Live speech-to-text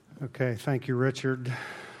Okay, thank you, Richard.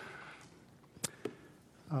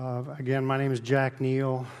 Again, my name is Jack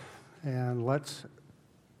Neal, and let's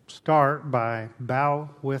start by bow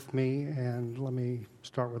with me, and let me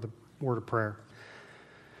start with a word of prayer.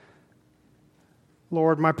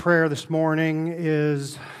 Lord, my prayer this morning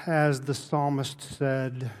is, as the psalmist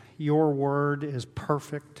said, your word is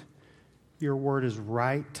perfect, your word is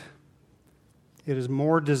right, it is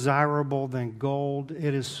more desirable than gold,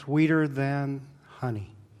 it is sweeter than honey.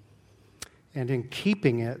 And in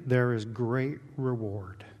keeping it, there is great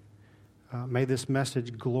reward. May this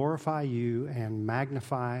message glorify you and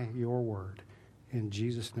magnify your word. In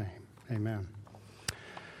Jesus' name, amen.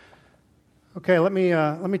 Okay, let me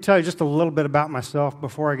tell you just a little bit about myself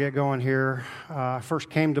before I get going here. I first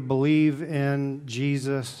came to believe in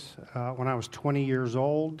Jesus when I was 20 years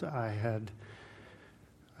old. I'd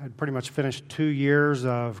pretty much finished 2 years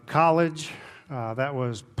of college. That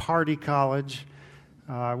was party college.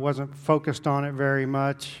 I wasn't focused on it very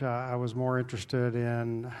much. I was more interested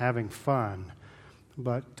in having fun.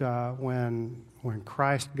 But when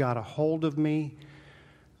Christ got a hold of me,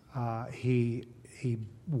 He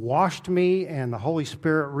washed me, and the Holy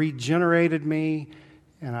Spirit regenerated me,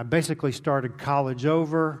 and I basically started college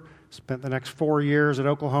over. Spent the next 4 years at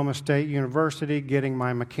Oklahoma State University getting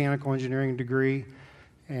my mechanical engineering degree.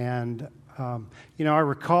 And, I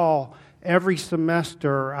recall every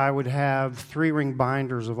semester I would have 3-ring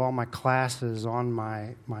binders of all my classes on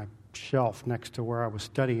my shelf next to where I was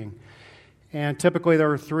studying. And typically there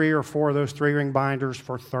were 3 or 4 of those 3-ring binders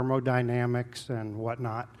for thermodynamics and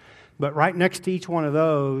whatnot. But right next to each one of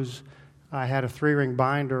those, I had a 3-ring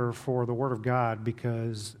binder for the Word of God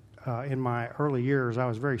because in my early years I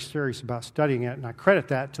was very serious about studying it. And I credit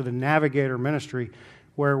that to the Navigator Ministry,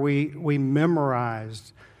 where we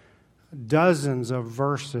memorized dozens of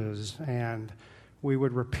verses, and we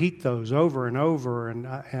would repeat those over and over, and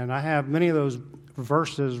I have many of those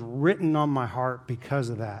verses written on my heart because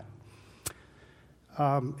of that.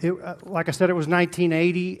 Like I said, it was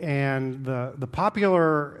 1980, and the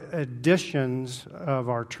popular editions of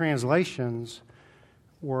our translations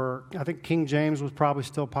were, I think King James was probably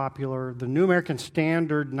still popular. The New American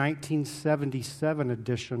Standard 1977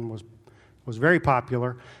 edition was very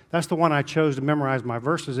popular. That's the one I chose to memorize my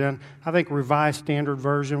verses in. I think Revised Standard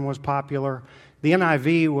Version was popular. The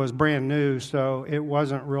NIV was brand new, so it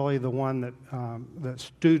wasn't really the one that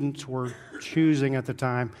students were choosing at the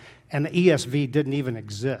time. And the ESV didn't even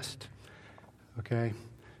exist. Okay,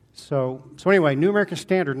 so anyway, New American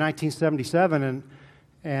Standard 1977,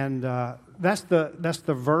 and that's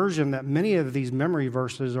the version that many of these memory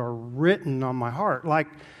verses are written on my heart. Like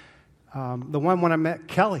the one when I met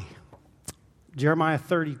Kelly. Jeremiah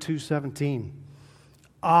 32:17.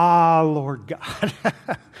 Ah, Lord God.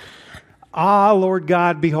 Ah, Lord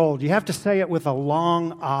God, behold. You have to say it with a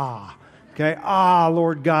long ah. Okay? Ah,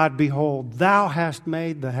 Lord God, behold. Thou hast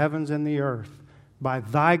made the heavens and the earth by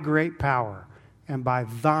thy great power and by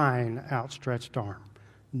thine outstretched arm.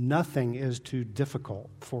 Nothing is too difficult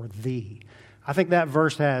for thee. I think that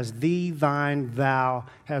verse has thee, thine, thou,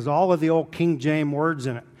 has all of the old King James words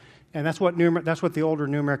in it. And that's what the older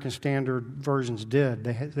New American Standard versions did.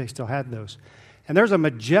 They still had those. And there's a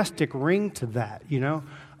majestic ring to that,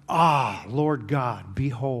 Ah, Lord God,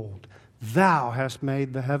 behold, thou hast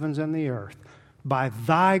made the heavens and the earth by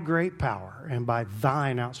thy great power and by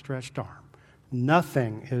thine outstretched arm.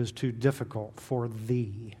 Nothing is too difficult for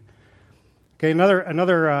thee. Okay,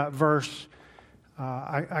 another verse.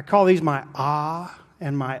 I call these my ah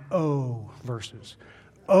and my oh verses.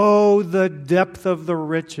 Oh, the depth of the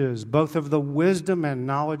riches, both of the wisdom and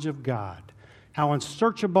knowledge of God. How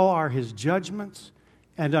unsearchable are his judgments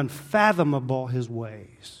and unfathomable his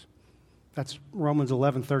ways. That's Romans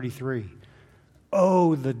 11:33.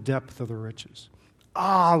 Oh, the depth of the riches.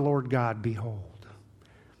 Ah, Lord God, behold.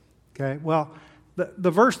 Okay, well,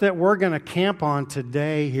 the verse that we're going to camp on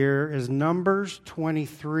today here is Numbers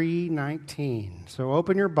 23:19. So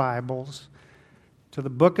open your Bibles to the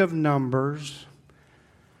book of Numbers.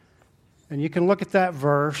 And you can look at that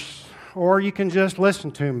verse, or you can just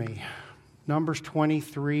listen to me. Numbers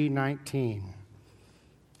 23:19.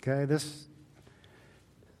 Okay, this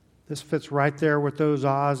fits right there with those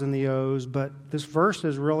ahs and the ohs, but this verse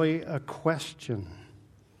is really a question.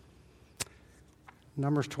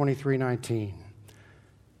 Numbers 23:19.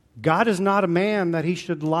 God is not a man that he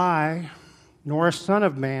should lie, nor a son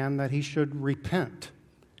of man that he should repent.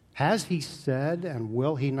 Has he said, and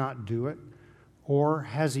will he not do it? Or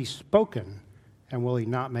has he spoken, and will he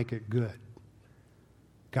not make it good?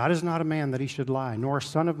 God is not a man that he should lie, nor a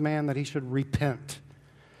son of man that he should repent.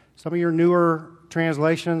 Some of your newer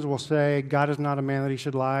translations will say, God is not a man that he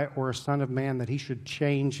should lie, or a son of man that he should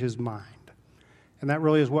change his mind. And that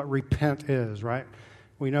really is what repent is, right?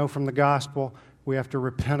 We know from the gospel we have to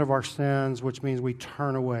repent of our sins, which means we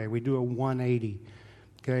turn away. We do a 180.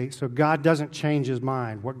 Okay, so God doesn't change his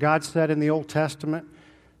mind. What God said in the Old Testament,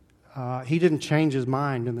 he didn't change his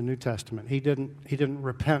mind in the New Testament. He didn't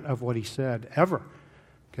repent of what he said, ever.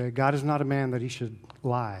 Okay, God is not a man that he should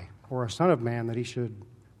lie, or a son of man that he should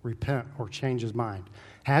repent or change his mind.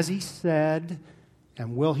 Has he said,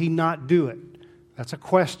 and will he not do it? That's a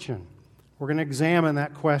question. We're going to examine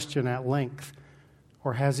that question at length.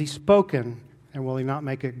 Or has he spoken, and will he not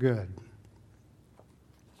make it good?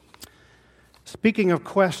 Speaking of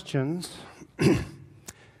questions,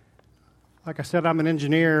 like I said, I'm an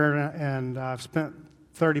engineer, and I've spent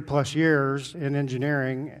 30 plus years in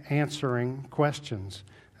engineering answering questions.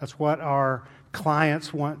 That's what our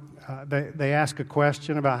clients want. They ask a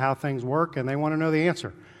question about how things work, and they want to know the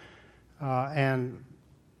answer. And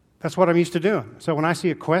that's what I'm used to doing. So when I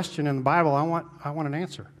see a question in the Bible, I want an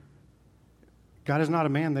answer. God is not a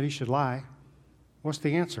man that he should lie. What's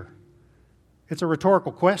the answer? It's a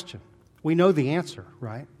rhetorical question. We know the answer,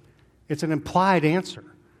 right? It's an implied answer.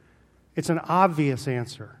 It's an obvious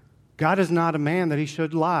answer. God is not a man that he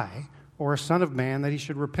should lie, or a son of man that he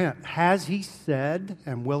should repent. Has he said,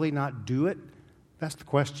 and will he not do it? That's the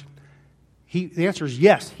question. The answer is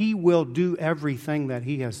yes, he will do everything that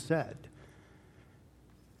he has said.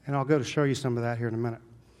 And I'll go to show you some of that here in a minute.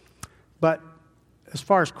 But as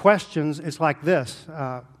far as questions, it's like this.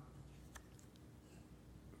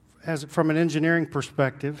 From an engineering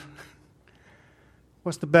perspective,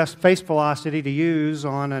 what's the best face velocity to use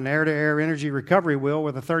on an air-to-air energy recovery wheel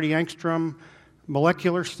with a 30 angstrom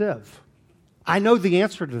molecular sieve? I know the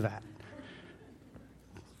answer to that.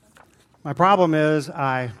 My problem is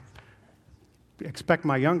I expect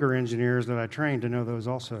my younger engineers that I train to know those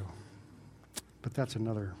also. But that's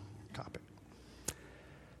another topic.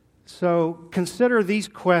 So consider these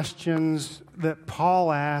questions that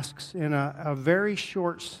Paul asks in a very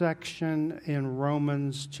short section in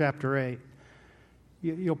Romans chapter 8.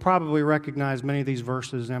 You'll probably recognize many of these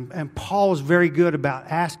verses, and Paul is very good about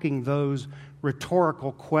asking those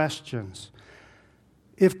rhetorical questions.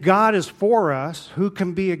 If God is for us, who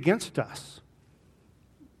can be against us?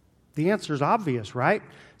 The answer is obvious, right?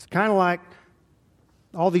 It's kind of like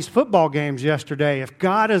all these football games yesterday. If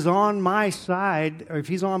God is on my side, or if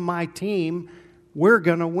he's on my team, we're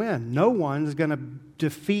going to win. No one's going to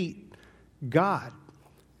defeat God.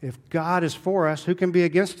 If God is for us, who can be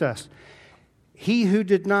against us? He who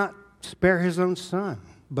did not spare his own son,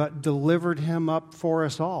 but delivered him up for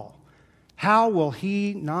us all, how will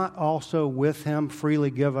he not also with him freely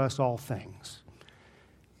give us all things?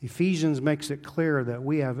 Ephesians makes it clear that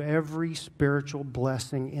we have every spiritual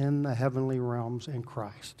blessing in the heavenly realms in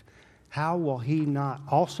Christ. How will he not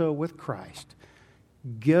also with Christ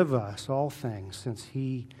give us all things, since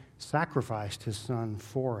he sacrificed his son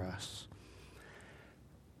for us?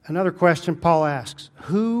 Another question Paul asks,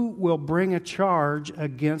 who will bring a charge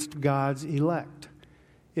against God's elect?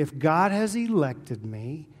 If God has elected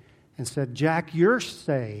me and said, Jack, you're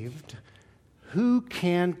saved, who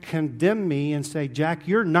can condemn me and say, Jack,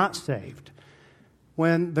 you're not saved?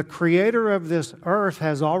 When the creator of this earth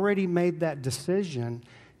has already made that decision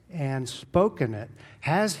and spoken it,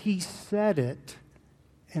 has he said it,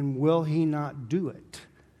 and will he not do it?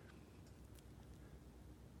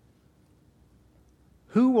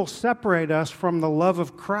 Who will separate us from the love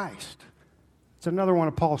of Christ? It's another one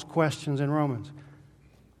of Paul's questions in Romans.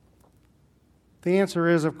 The answer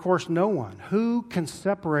is, of course, no one. Who can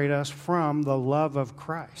separate us from the love of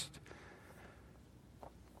Christ?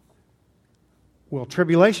 Will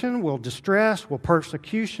tribulation, will distress, will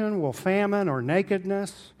persecution, will famine or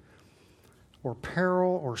nakedness, or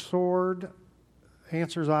peril or sword? The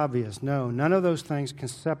answer is obvious. No, none of those things can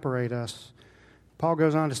separate us. Paul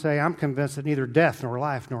goes on to say, I'm convinced that neither death, nor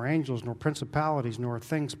life, nor angels, nor principalities, nor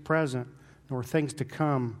things present, nor things to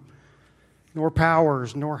come, nor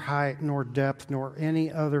powers, nor height, nor depth, nor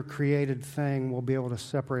any other created thing will be able to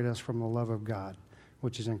separate us from the love of God,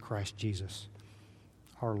 which is in Christ Jesus,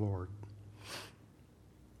 our Lord.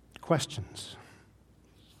 Questions.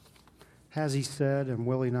 Has he said, and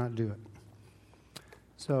will he not do it?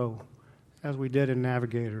 So, as we did in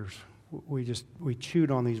Navigators, we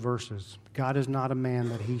chewed on these verses. God is not a man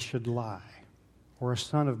that he should lie, or a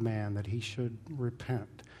son of man that he should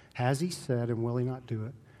repent. Has he said, and will he not do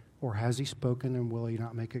it? Or has he spoken, and will he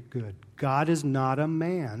not make it good? God is not a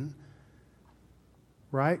man,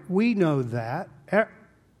 right? We know that.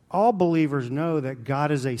 All believers know that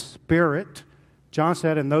God is a spirit. John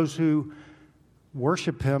said, and those who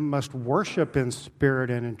worship him must worship in spirit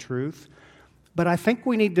and in truth. But I think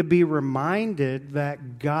we need to be reminded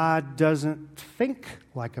that God doesn't think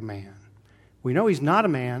like a man. We know he's not a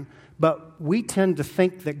man, but we tend to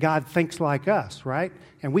think that God thinks like us, right?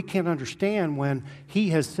 And we can't understand when he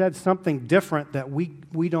has said something different that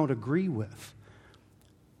we don't agree with.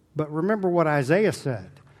 But remember what Isaiah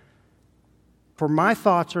said. For my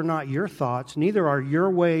thoughts are not your thoughts, neither are your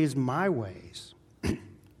ways my ways.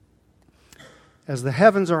 As the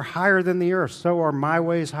heavens are higher than the earth, so are my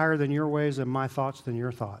ways higher than your ways and my thoughts than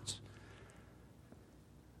your thoughts.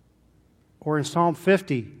 Or in Psalm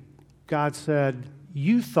 50, God said,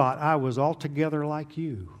 you thought I was altogether like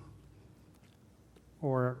you.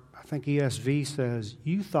 Or I think ESV says,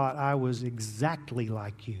 you thought I was exactly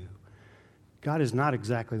like you. God is not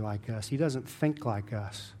exactly like us. He doesn't think like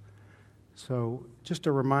us. So just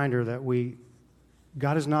a reminder that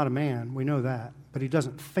God is not a man, we know that, but he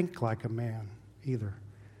doesn't think like a man either.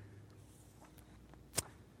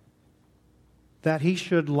 That he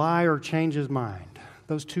should lie or change his mind.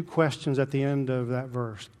 Those two questions at the end of that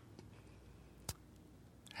verse.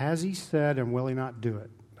 Has he said and will he not do it?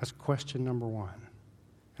 That's question number one.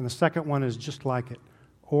 And the second one is just like it.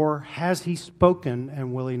 Or has he spoken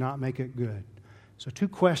and will he not make it good? So two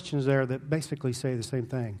questions there that basically say the same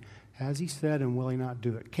thing. Has he said and will he not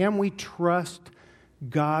do it? Can we trust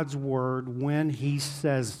God's word when he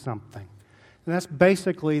says something? And that's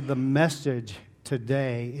basically the message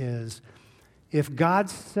today is, if God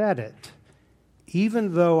said it,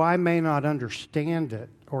 even though I may not understand it,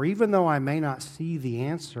 or even though I may not see the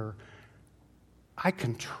answer, I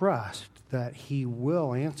can trust that he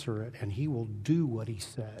will answer it and he will do what he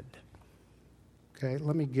said. Okay,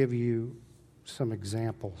 let me give you some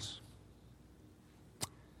examples.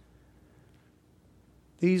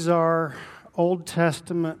 These are Old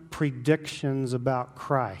Testament predictions about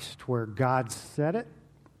Christ, where God said it,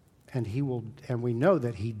 and we know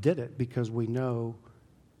that he did it because we know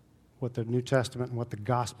what the New Testament and what the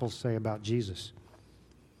Gospels say about Jesus.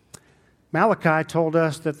 Malachi told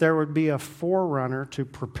us that there would be a forerunner to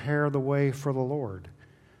prepare the way for the Lord.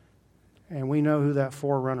 And we know who that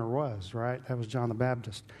forerunner was, right? That was John the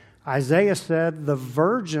Baptist. Isaiah said the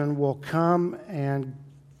virgin will come and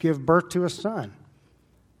give birth to a son.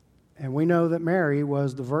 And we know that Mary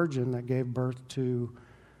was the virgin that gave birth to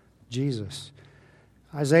Jesus.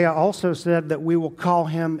 Isaiah also said that we will call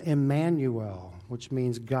him Emmanuel, which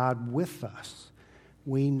means God with us.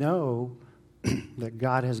 We know that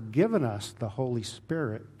God has given us the Holy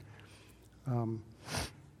Spirit, and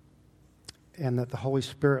that the Holy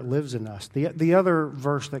Spirit lives in us. The other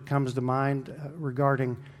verse that comes to mind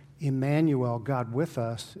regarding Emmanuel, God with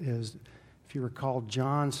us, is, if you recall,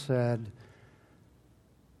 John said,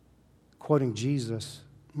 quoting Jesus,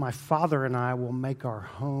 my Father and I will make our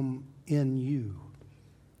home in you.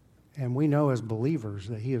 And we know as believers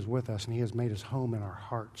that he is with us and he has made his home in our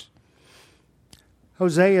hearts.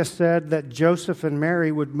 Hosea said that Joseph and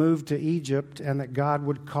Mary would move to Egypt and that God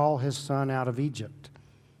would call his son out of Egypt.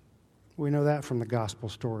 We know that from the gospel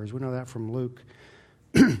stories. We know that from Luke.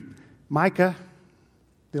 Micah,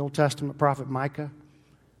 the Old Testament prophet Micah,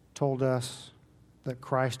 told us that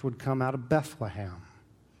Christ would come out of Bethlehem.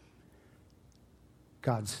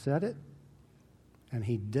 God said it, and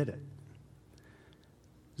he did it.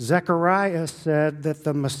 Zechariah said that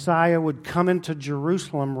the Messiah would come into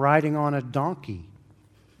Jerusalem riding on a donkey.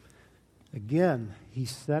 Again, he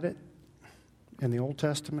said it in the Old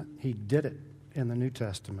Testament. He did it in the New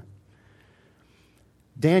Testament.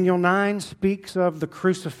 Daniel 9 speaks of the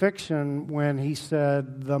crucifixion when he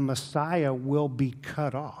said the Messiah will be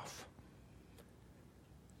cut off.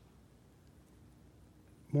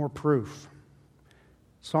 More proof.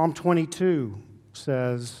 Psalm 22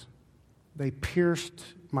 says, they pierced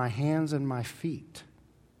my hands and my feet.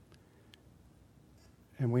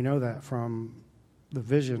 And we know that from the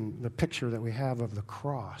vision, the picture that we have of the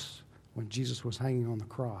cross, when Jesus was hanging on the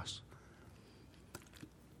cross.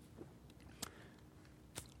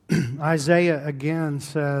 Isaiah again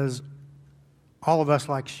says, all of us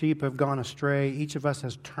like sheep have gone astray. Each of us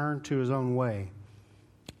has turned to his own way.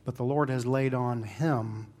 But the Lord has laid on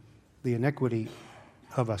him the iniquity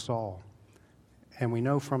of us all. And we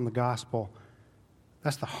know from the gospel,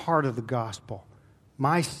 that's the heart of the gospel.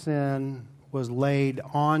 My sin was laid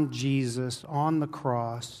on Jesus on the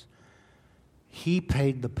cross. He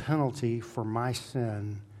paid the penalty for my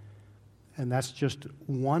sin. And that's just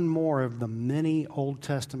one more of the many Old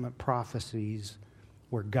Testament prophecies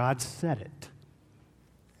where God said it.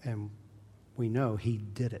 And we know he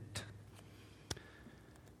did it.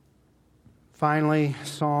 Finally,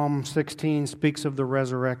 Psalm 16 speaks of the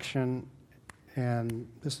resurrection, And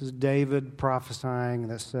this is David prophesying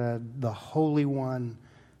that said, the Holy One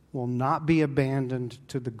will not be abandoned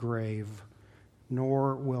to the grave,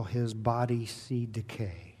 nor will his body see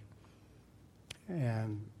decay.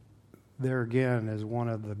 And there again is one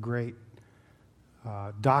of the great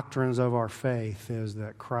doctrines of our faith, is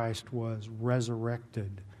that Christ was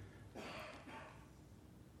resurrected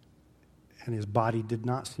and his body did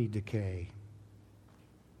not see decay.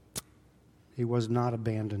 He was not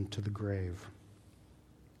abandoned to the grave.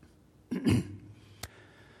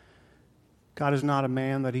 God is not a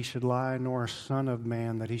man that he should lie, nor a son of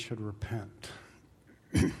man that he should repent.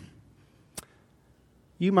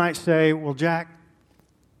 You might say, well, Jack,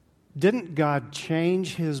 didn't God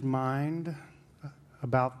change his mind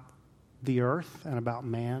about the earth and about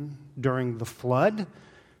man during the flood?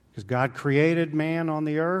 Because God created man on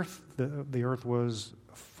the earth. The earth was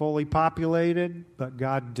fully populated, but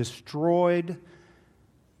God destroyed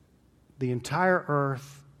the entire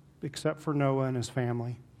earth except for Noah and his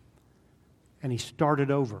family. And he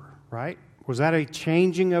started over, right? Was that a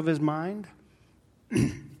changing of his mind?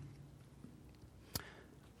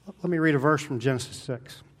 Let me read a verse from Genesis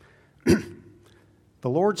 6. The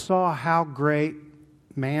Lord saw how great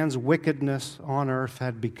man's wickedness on earth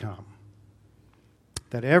had become,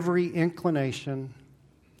 that every inclination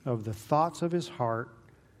of the thoughts of his heart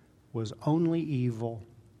was only evil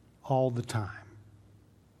all the time.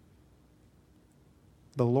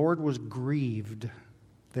 The Lord was grieved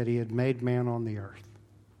that he had made man on the earth,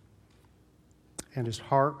 and his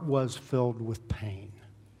heart was filled with pain.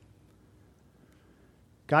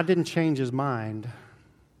 God didn't change his mind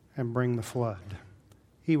and bring the flood.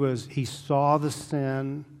 He saw the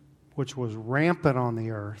sin which was rampant on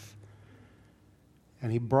the earth, and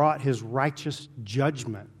he brought his righteous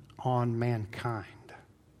judgment on mankind.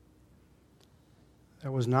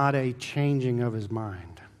 That was not a changing of his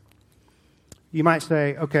mind. You might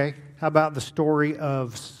say, okay, how about the story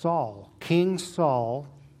of Saul? King Saul,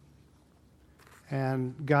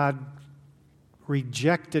 and God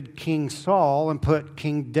rejected King Saul and put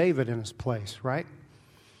King David in his place, right?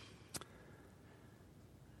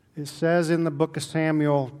 It says in the book of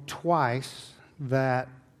Samuel twice that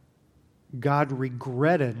God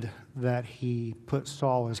regretted that he put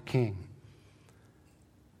Saul as king.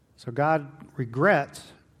 So God regrets,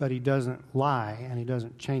 but he doesn't lie and he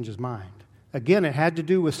doesn't change his mind. Again, it had to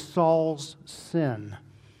do with Saul's sin.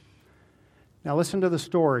 Now listen to the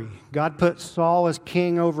story. God put Saul as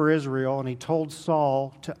king over Israel, and he told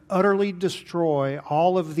Saul to utterly destroy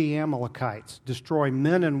all of the Amalekites, destroy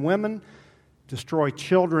men and women, destroy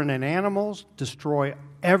children and animals, destroy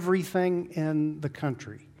everything in the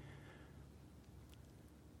country.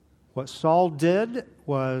 What Saul did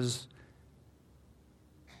was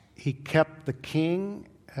he kept the king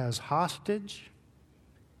as hostage,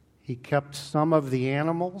 he kept some of the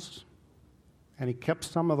animals, and he kept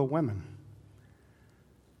some of the women.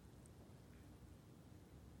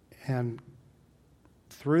 And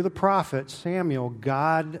through the prophet Samuel,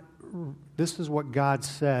 this is what God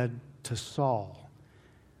said to Saul.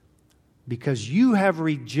 Because you have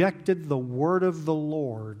rejected the word of the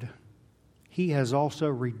Lord, he has also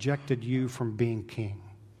rejected you from being king.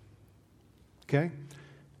 Okay?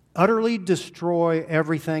 Utterly destroy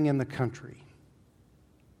everything in the country.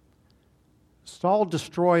 Saul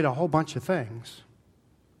destroyed a whole bunch of things,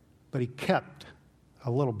 but he kept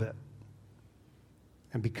a little bit.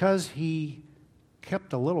 And because he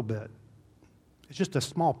kept a little bit, it's just a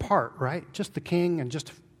small part, right? Just the king and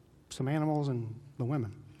just some animals and the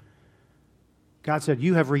women. God said,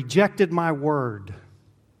 you have rejected my word.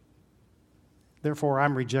 Therefore,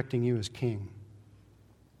 I'm rejecting you as king.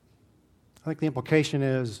 I think the implication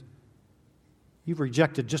is you've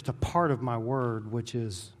rejected just a part of my word, which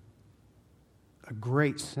is a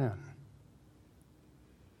great sin.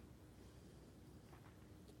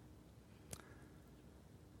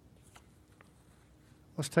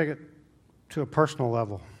 Let's take it to a personal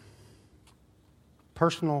level.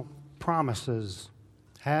 Personal promises.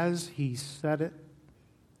 Has he said it,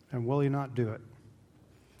 and will he not do it?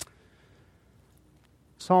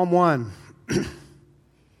 Psalm 1.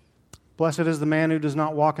 Blessed is the man who does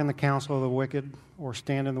not walk in the counsel of the wicked, or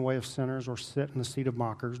stand in the way of sinners, or sit in the seat of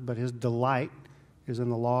mockers, but his delight is in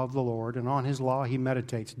the law of the Lord, and on his law he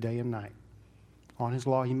meditates day and night. On his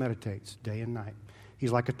law he meditates day and night.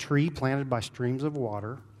 He's like a tree planted by streams of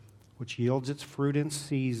water, which yields its fruit in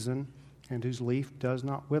season, and whose leaf does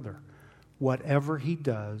not wither. Whatever he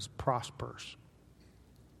does prospers.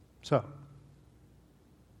 So,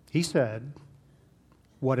 he said,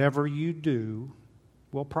 whatever you do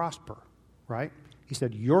will prosper, right? He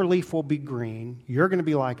said, your leaf will be green. You're going to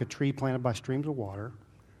be like a tree planted by streams of water.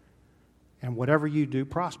 and whatever you do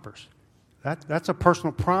prospers. That's a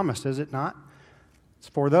personal promise, is it not? It's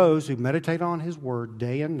for those who meditate on His Word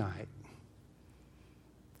day and night.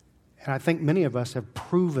 And I think many of us have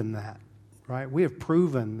proven that, right? We have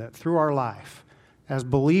proven that through our life as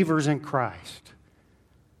believers in Christ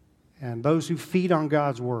and those who feed on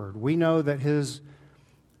God's Word, we know that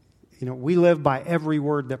we live by every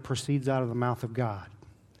word that proceeds out of the mouth of God.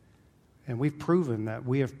 And we've proven that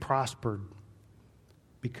we have prospered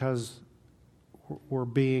because we're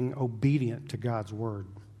being obedient to God's Word.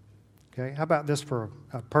 Okay? How about this for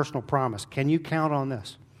a personal promise? Can you count on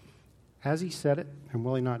this? Has He said it, and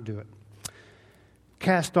will He not do it?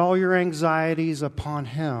 Cast all your anxieties upon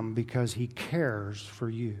Him because He cares for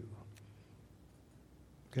you.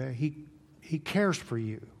 Okay? He cares for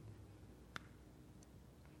you.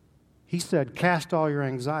 He said, cast all your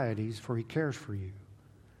anxieties, for He cares for you.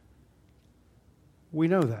 We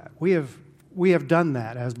know that. We have done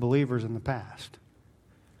that as believers in the past.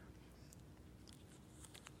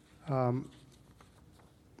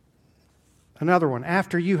 Another one.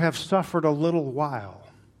 After you have suffered a little while,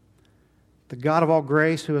 the God of all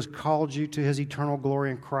grace, who has called you to His eternal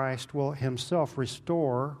glory in Christ, will Himself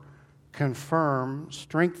restore, confirm,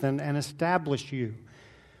 strengthen, and establish you.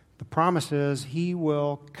 The promise is He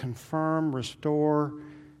will confirm, restore,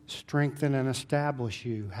 strengthen, and establish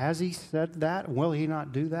you. Has He said that? Will He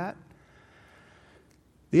not do that?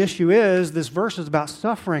 The issue is, this verse is about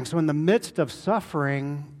suffering. So in the midst of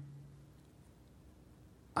suffering,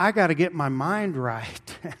 I got to get my mind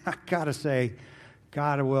right. I got to say,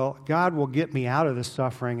 God will get me out of this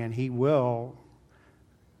suffering, and He will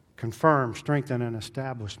confirm, strengthen, and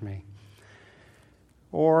establish me.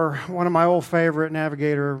 Or one of my old favorite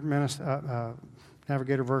Navigator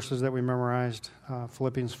verses that we memorized,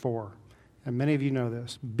 Philippians 4. And many of you know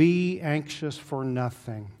this. Be anxious for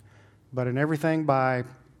nothing, but in everything by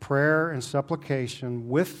prayer and supplication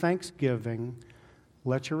with thanksgiving,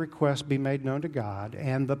 let your requests be made known to God,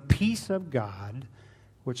 and the peace of God,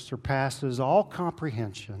 which surpasses all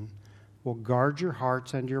comprehension, will guard your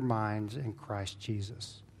hearts and your minds in Christ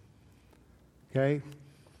Jesus. Okay?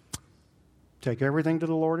 Take everything to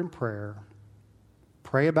the Lord in prayer.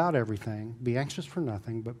 Pray about everything. Be anxious for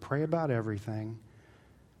nothing, but pray about everything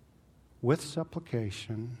with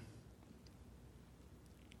supplication.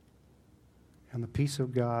 And the peace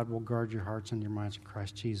of God will guard your hearts and your minds in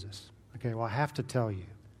Christ Jesus. Okay, well, I have to tell you,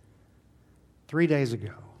 3 days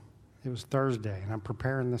ago, it was Thursday, and I'm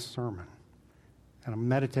preparing this sermon, and I'm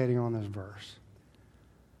meditating on this verse.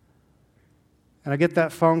 And I get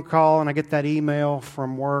that phone call, and I get that email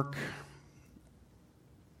from work.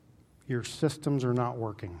 Your systems are not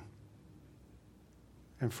working.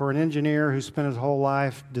 And for an engineer who spent his whole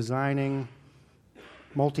life designing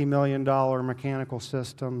multi-million-dollar mechanical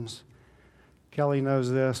systems, Kelly knows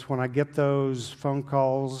this. When I get those phone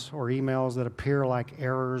calls or emails that appear like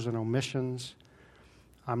errors and omissions,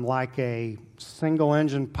 I'm like a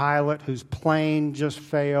single-engine pilot whose plane just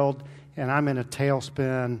failed, and I'm in a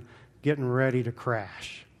tailspin getting ready to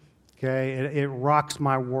crash. Okay? It rocks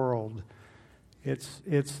my world. It's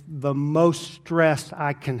the most stress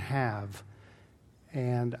I can have,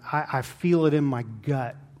 and I feel it in my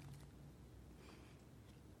gut.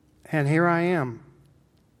 And here I am,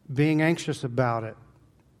 being anxious about it,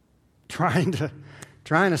 trying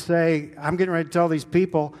to say, I'm getting ready to tell these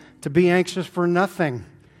people to be anxious for nothing,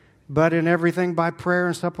 but in everything by prayer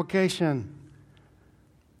and supplication.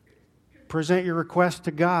 Present your request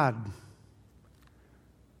to God.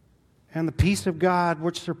 And the peace of God,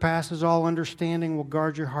 which surpasses all understanding, will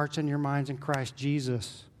guard your hearts and your minds in Christ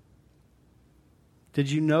Jesus.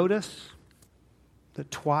 Did you notice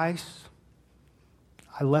that twice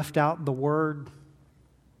I left out the word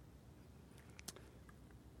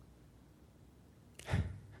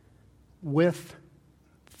with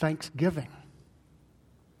thanksgiving?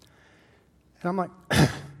 And I'm like,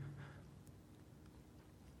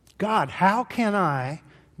 God, how can I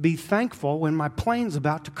be thankful when my plane's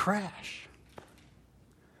about to crash?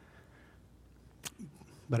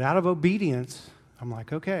 But out of obedience, I'm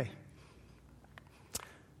like, okay.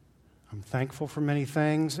 I'm thankful for many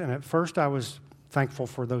things, and at first I was thankful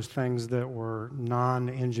for those things that were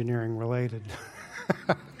non-engineering related.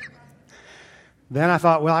 Then I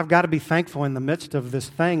thought, well, I've got to be thankful in the midst of this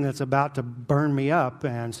thing that's about to burn me up,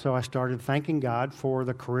 and so I started thanking God for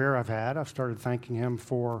the career I've had. I've started thanking Him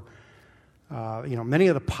for many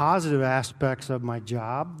of the positive aspects of my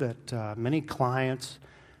job, that many clients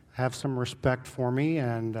have some respect for me,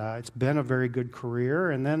 and it's been a very good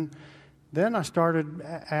career. And then I started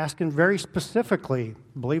asking very specifically,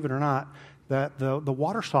 believe it or not, that the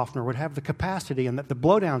water softener would have the capacity and that the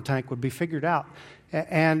blowdown tank would be figured out.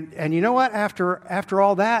 And you know what? After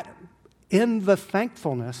all that, in the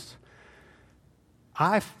thankfulness,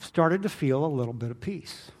 I started to feel a little bit of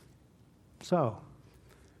peace. So,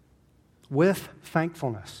 with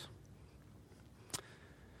thankfulness.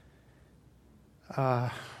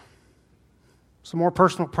 Some more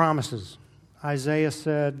personal promises. Isaiah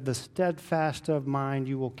said, "The steadfast of mind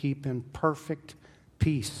you will keep in perfect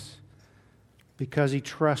peace because he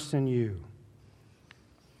trusts in you."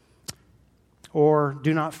 Or,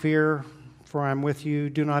 "Do not fear, for I am with you.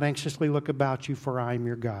 Do not anxiously look about you, for I am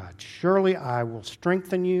your God. Surely I will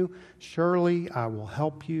strengthen you. Surely I will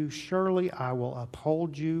help you. Surely I will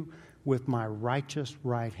uphold you with my righteous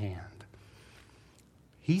right hand."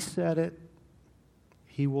 He said it.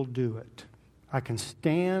 He will do it. I can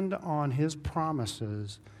stand on his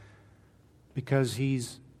promises because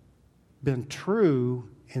he's been true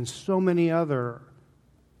in so many other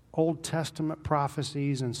Old Testament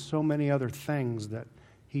prophecies and so many other things that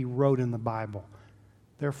he wrote in the Bible.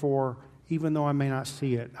 Therefore, even though I may not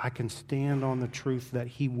see it, I can stand on the truth that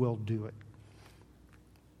he will do it.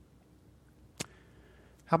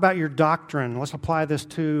 How about your doctrine? Let's apply this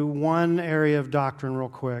to one area of doctrine real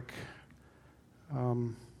quick.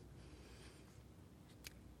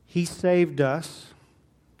 He saved us.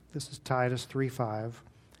 This is Titus 3:5.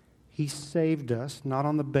 He saved us, not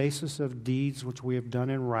on the basis of deeds which we have done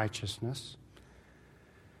in righteousness,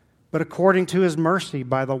 but according to his mercy,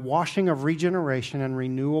 by the washing of regeneration and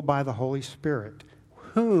renewal by the Holy Spirit,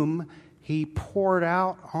 whom he poured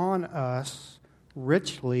out on us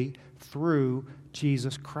richly through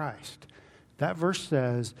Jesus Christ. That verse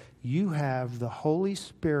says, you have the Holy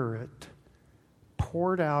Spirit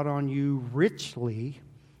poured out on you richly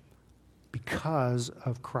because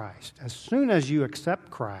of Christ. As soon as you accept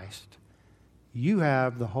Christ, you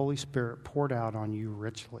have the Holy Spirit poured out on you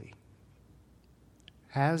richly.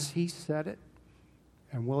 Has he said it?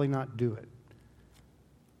 And will he not do it?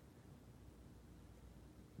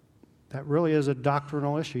 That really is a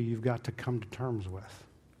doctrinal issue you've got to come to terms with.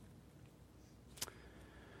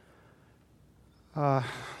 Let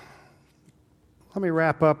me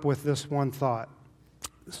wrap up with this one thought.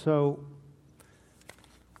 So,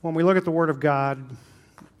 when we look at the Word of God,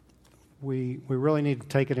 we really need to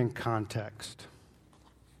take it in context.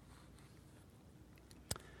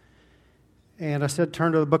 And I said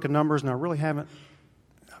turn to the book of Numbers, and I really haven't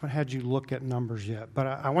had you look at Numbers yet. But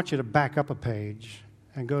I want you to back up a page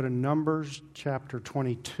and go to Numbers chapter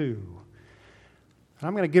 22. And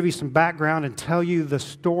I'm going to give you some background and tell you the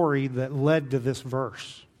story that led to this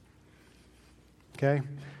verse. Okay?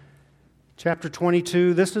 Chapter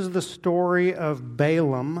 22, this is the story of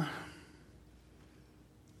Balaam.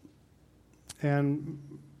 And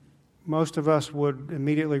most of us would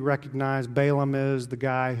immediately recognize Balaam is the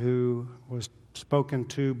guy who was spoken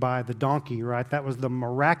to by the donkey, right? That was the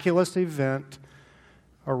miraculous event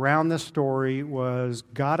around this story was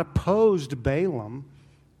God opposed Balaam,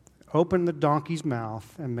 opened the donkey's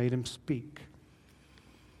mouth, and made him speak.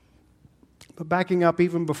 But backing up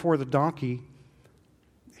even before the donkey,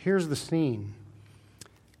 here's the scene.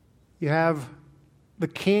 You have the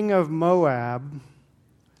king of Moab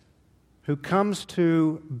who comes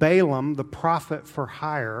to Balaam, the prophet for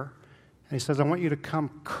hire, and he says, I want you to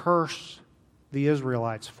come curse the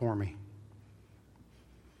Israelites for me.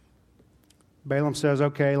 Balaam says,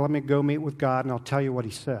 okay, let me go meet with God, and I'll tell you what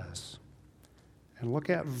he says. And look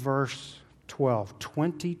at verse 12,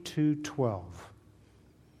 22:12.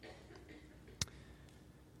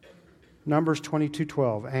 Numbers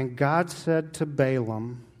 22:12. And God said to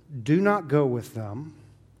Balaam, do not go with them.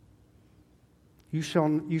 You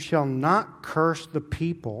shall not curse the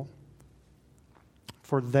people,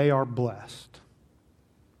 for they are blessed.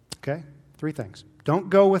 Okay? 3 things. Don't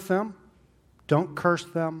go with them. Don't curse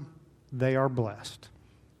them. They are blessed.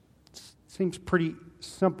 Seems pretty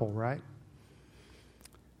simple, right?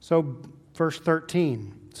 So, verse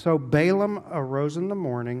 13. So Balaam arose in the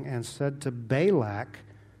morning and said to Balak,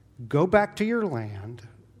 go back to your land,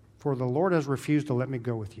 for the Lord has refused to let me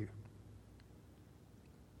go with you.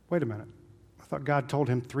 Wait a minute. I thought God told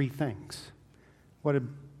him 3 things. What did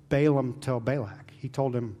Balaam tell Balak? He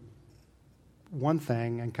told him one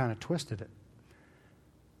thing and kind of twisted it.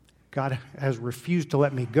 God has refused to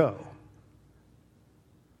let me go.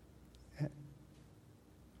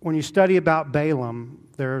 When you study about Balaam,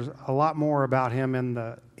 there's a lot more about him in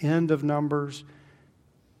the end of Numbers.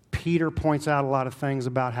 Peter points out a lot of things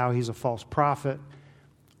about how he's a false prophet.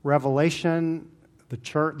 Revelation,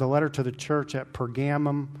 the letter to the church at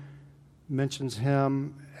Pergamum, mentions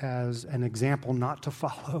him as an example not to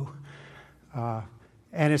follow.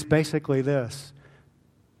 And it's basically this.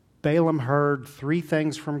 Balaam heard 3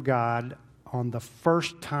 things from God on the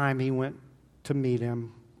first time he went to meet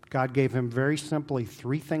him. God gave him very simply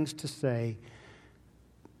 3 things to say.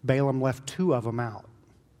 Balaam left 2 of them out.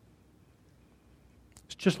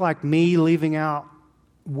 It's just like me leaving out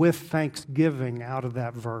with thanksgiving out of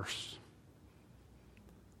that verse.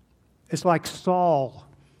 It's like Saul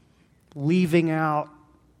leaving out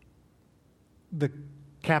the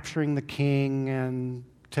capturing the king and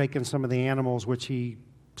taking some of the animals which he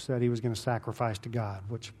said he was going to sacrifice to God,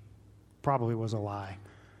 which probably was a lie.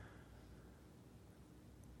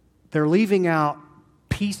 They're leaving out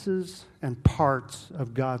pieces and parts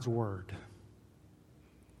of God's word.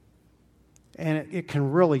 And it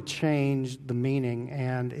can really change the meaning,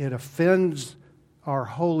 and it offends our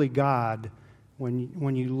holy God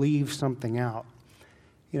when you leave something out.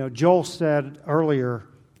 You know, Joel said earlier,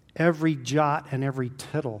 every jot and every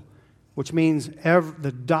tittle, which means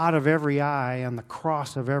the dot of every I and the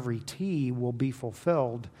cross of every T will be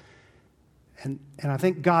fulfilled. And I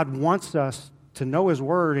think God wants us to know His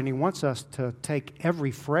Word, and He wants us to take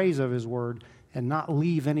every phrase of His Word and not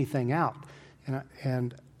leave anything out.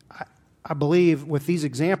 And I believe with these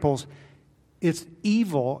examples, it's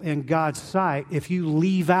evil in God's sight if you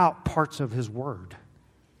leave out parts of His Word.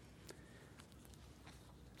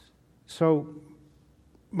 So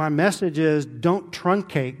my message is, don't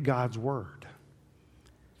truncate God's Word.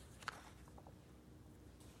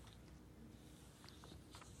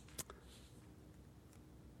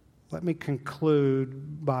 Let me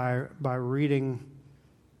conclude by reading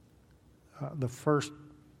the first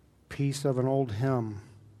piece of an old hymn,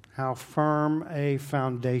 How Firm a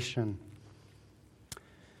Foundation.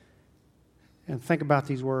 And think about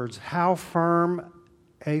these words. How firm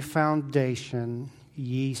a foundation,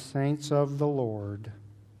 ye saints of the Lord,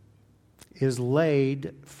 is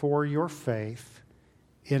laid for your faith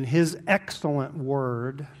in His excellent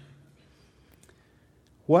word.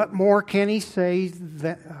 What more can he say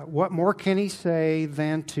than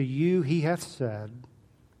to you He hath said,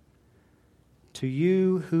 to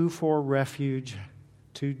you who for refuge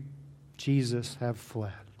to Jesus have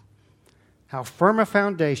fled? How firm a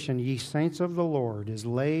foundation, ye saints of the Lord, is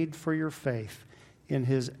laid for your faith in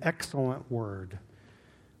His excellent word.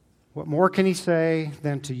 What more can he say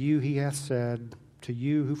than to you He hath said, to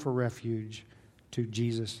you who for refuge to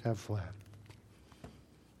Jesus have fled?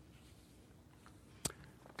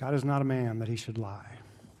 God is not a man that He should lie,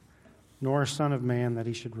 nor a son of man that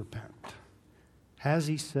He should repent. Has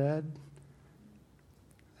He said,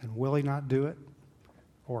 and will He not do it?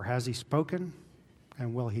 Or has He spoken,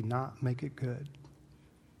 and will He not make it good?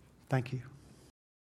 Thank you.